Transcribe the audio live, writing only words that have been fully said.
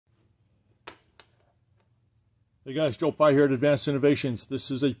Hey guys, Joe Pye here at Advanced Innovations. This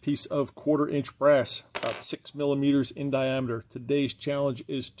is a piece of 1/4-inch brass, about 6 millimeters in diameter. Today's challenge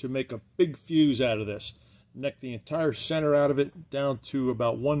is to make a big fuse out of this. Neck the entire center out of it down to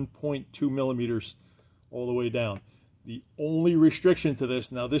about 1.2 millimeters all the way down. The only restriction to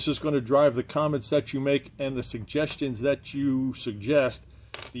this, now this is going to drive the comments that you make and the suggestions that you suggest.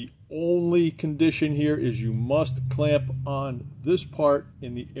 The only condition here is you must clamp on this part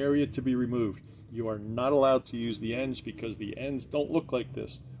in the area to be removed. You are not allowed to use the ends because the ends don't look like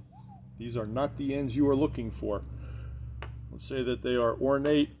this. These are not the ends you are looking for. Let's say that they are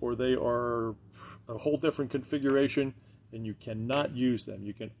ornate or they are a whole different configuration, then you cannot use them.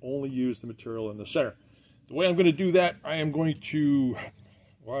 You can only use the material in the center. The way I'm going to do that, I am going to,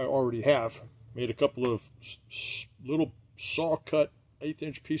 well, I already have made a couple of little saw cut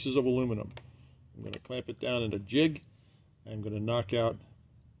 1/8-inch pieces of aluminum. I'm going to clamp it down in a jig. I'm going to knock out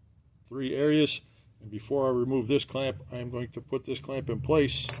 3 areas, and before I remove this clamp, I am going to put this clamp in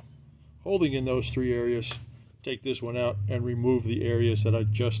place, holding in those 3 areas, take this one out, and remove the areas that I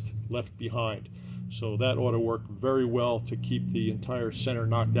just left behind. So that ought to work very well to keep the entire center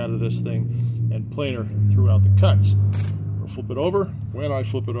knocked out of this thing and planar throughout the cuts. I'll flip it over. When I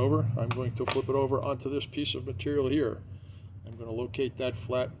flip it over, I'm going to flip it over onto this piece of material here. I'm going to locate that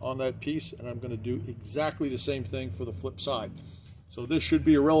flat on that piece, and I'm going to do exactly the same thing for the flip side. So this should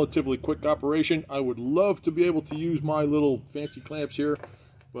be a relatively quick operation. I would love to be able to use my little fancy clamps here,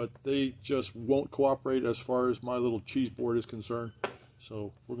 but they just won't cooperate as far as my little cheese board is concerned.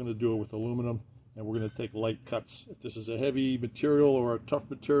 So we're going to do it with aluminum, and we're going to take light cuts. If this is a heavy material or a tough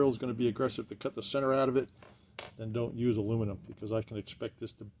material, is going to be aggressive to cut the center out of it, then don't use aluminum because I can expect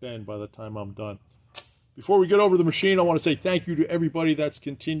this to bend by the time I'm done. Before we get over the machine, I want to say thank you to everybody that's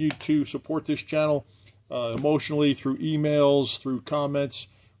continued to support this channel. Emotionally, through emails, through comments.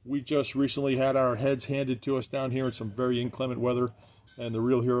 We just recently had our heads handed to us down here in some very inclement weather, and the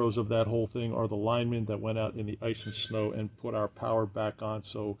real heroes of that whole thing are the linemen that went out in the ice and snow and put our power back on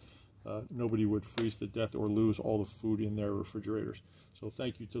so nobody would freeze to death or lose all the food in their refrigerators. So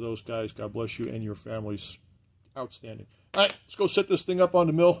thank you to those guys. God bless you and your families. Outstanding. All right, let's go set this thing up on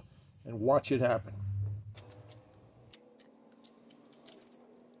the mill and watch it happen.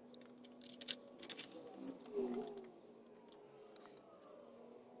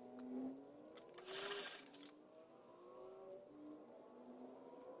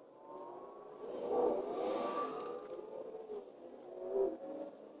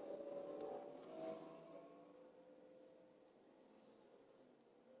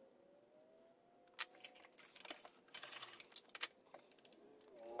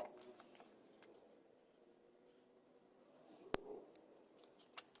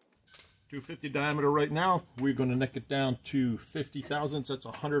 .250 diameter right now. We're going to neck it down to 50 thousandths. That's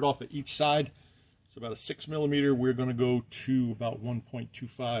 100 off at each side. It's about a 6 millimeter. We're going to go to about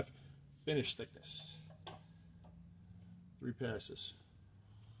 1.25 finish thickness. 3 passes.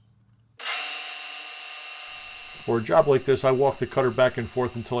 For a job like this, I walk the cutter back and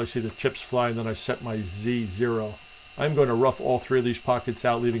forth until I see the chips fly, and then I set my Z0. I'm going to rough all 3 of these pockets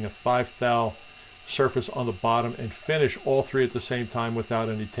out, leaving a 5 thou surface on the bottom, and finish all 3 at the same time without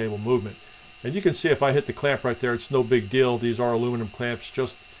any table movement. And you can see if I hit the clamp right there, it's no big deal. These are aluminum clamps.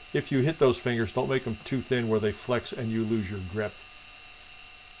 Just if you hit those fingers, don't make them too thin where they flex and you lose your grip.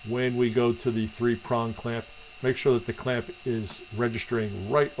 When we go to the 3-prong clamp, make sure that the clamp is registering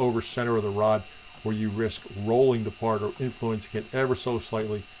right over center of the rod, where you risk rolling the part or influencing it ever so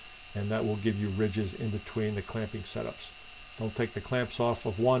slightly, and that will give you ridges in between the clamping setups. Don't take the clamps off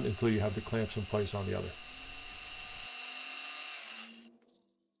of one until you have the clamps in place on the other.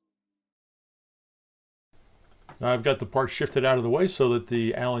 Now I've got the part shifted out of the way so that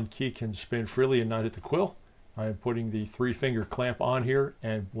the Allen key can spin freely and not hit the quill. I am putting the 3-finger clamp on here,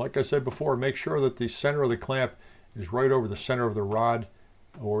 and like I said before, make sure that the center of the clamp is right over the center of the rod,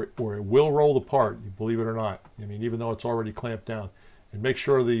 or it will roll the part, you believe it or not. I mean, even though it's already clamped down. And make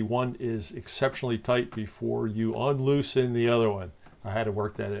sure the one is exceptionally tight before you unloosen the other one. I had to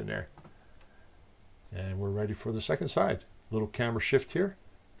work that in there. And we're ready for the second side. Little camera shift here.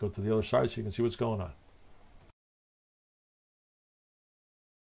 Go to the other side so you can see what's going on.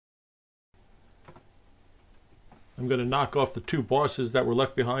 I'm going to knock off the 2 bosses that were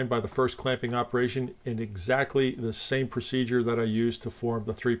left behind by the first clamping operation in exactly the same procedure that I used to form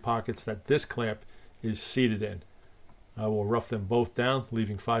the 3 pockets that this clamp is seated in. I will rough them both down,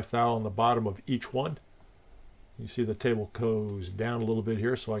 leaving 5 thou on the bottom of each one. You see the table goes down a little bit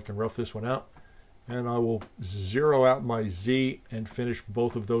here, so I can rough this one out. And I will zero out my Z and finish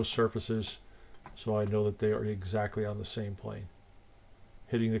both of those surfaces so I know that they are exactly on the same plane.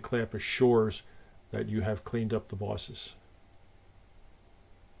 Hitting the clamp assures that you have cleaned up the bosses.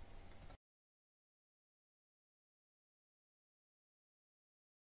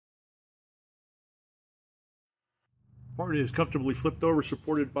 Part is comfortably flipped over,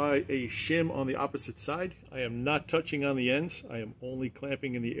 supported by a shim on the opposite side. I am not touching on the ends. I am only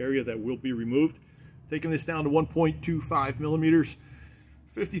clamping in the area that will be removed. Taking this down to 1.25 millimeters,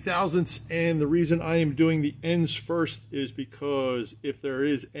 50 thousandths, and the reason I am doing the ends first is because if there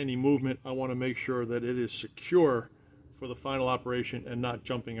is any movement, I want to make sure that it is secure for the final operation and not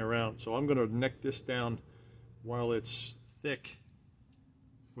jumping around. So I'm going to neck this down while it's thick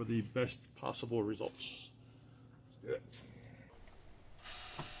for the best possible results.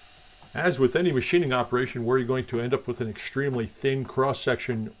 As with any machining operation where you're going to end up with an extremely thin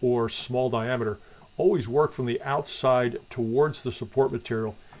cross-section or small diameter, always work from the outside towards the support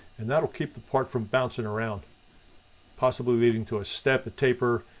material, and that'll keep the part from bouncing around, possibly leading to a step, a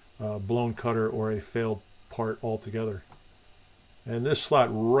taper, a blown cutter, or a failed part altogether. And this slot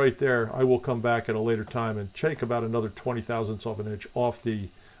right there, I will come back at a later time and take about another 20 thousandths of an inch off the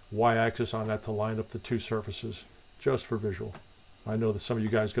y-axis on that to line up the two surfaces, just for visual. I know that some of you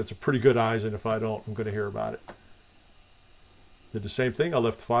guys got some pretty good eyes, and if I don't, I'm going to hear about it. Did the same thing. I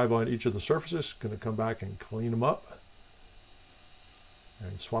left 5 on each of the surfaces. Going to come back and clean them up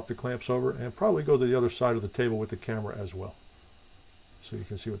and swap the clamps over, and probably go to the other side of the table with the camera as well, so you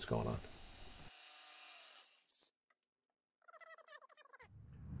can see what's going on.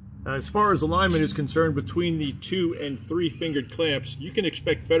 As far as alignment is concerned between the 2 and 3 fingered clamps, you can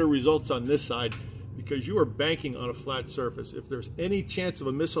expect better results on this side because you are banking on a flat surface. If there's any chance of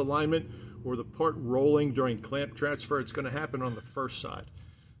a misalignment or the part rolling during clamp transfer, it's going to happen on the first side.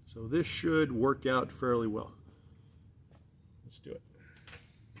 So this should work out fairly well. Let's do it.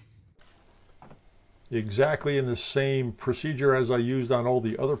 Exactly in the same procedure as I used on all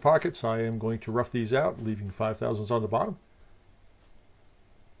the other pockets, I am going to rough these out, leaving 5 thousandths on the bottom.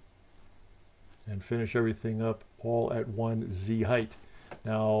 And finish everything up all at 1 Z height.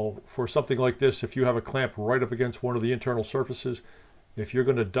 Now, for something like this, if you have a clamp right up against one of the internal surfaces, if you're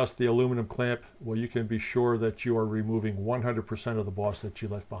going to dust the aluminum clamp, well, you can be sure that you are removing 100% of the boss that you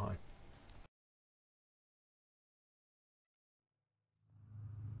left behind.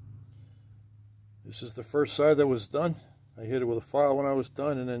 This is the first side that was done. I hit it with a file when I was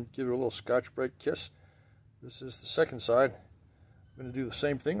done and then give it a little Scotch-Brite kiss. This is the second side. I'm going to do the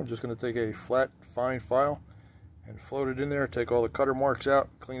same thing. I'm just going to take a flat, fine file and float it in there, take all the cutter marks out,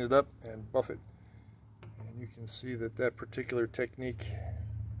 clean it up, and buff it. And you can see that that particular technique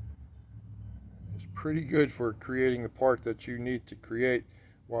is pretty good for creating the part that you need to create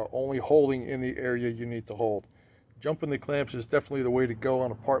while only holding in the area you need to hold. Jumping the clamps is definitely the way to go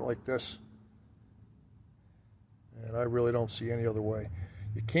on a part like this, and I really don't see any other way.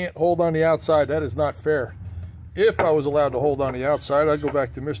 You can't hold on the outside. That is not fair. If I was allowed to hold on the outside, I'd go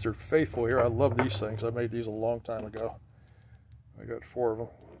back to Mr. Faithful here. I love these things. I made these a long time ago. I got 4 of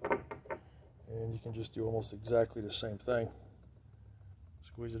them. And you can just do almost exactly the same thing.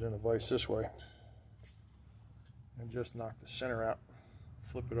 Squeeze it in a vise this way. And just knock the center out.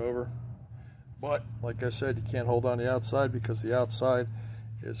 Flip it over. But, like I said, you can't hold on the outside because the outside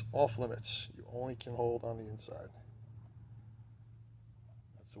is off limits. You only can hold on the inside.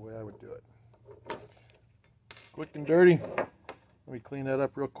 That's the way I would do it. Quick and dirty. Let me clean that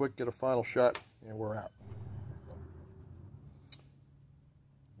up real quick, get a final shot, and we're out.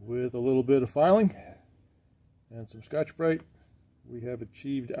 With a little bit of filing and some Scotch-Brite, we have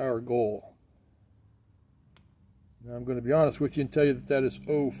achieved our goal. Now I'm going to be honest with you and tell you that that is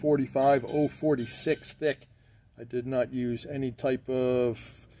 0.45, 0.46 thick. I did not use any type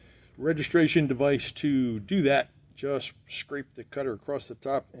of registration device to do that. Just scrape the cutter across the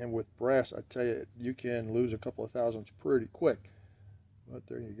top, and with brass, I tell you, you can lose a couple of thousandths pretty quick. But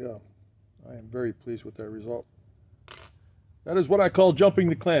there you go. I am very pleased with that result. That is what I call jumping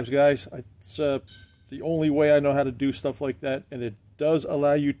the clamps, guys. It's the only way I know how to do stuff like that, and it does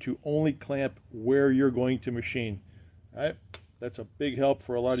allow you to only clamp where you're going to machine. All right? That's a big help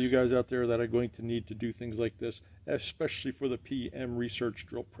for a lot of you guys out there that are going to need to do things like this, especially for the PM Research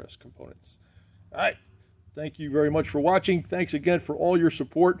drill press components. All right. Thank you very much for watching. Thanks again for all your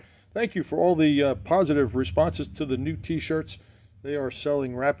support. Thank you for all the positive responses to the new t-shirts. They are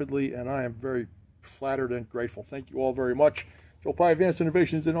selling rapidly, and I am very flattered and grateful. Thank you all very much. Joel Pye, Advanced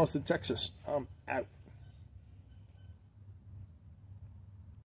Innovations in Austin, Texas. I'm out.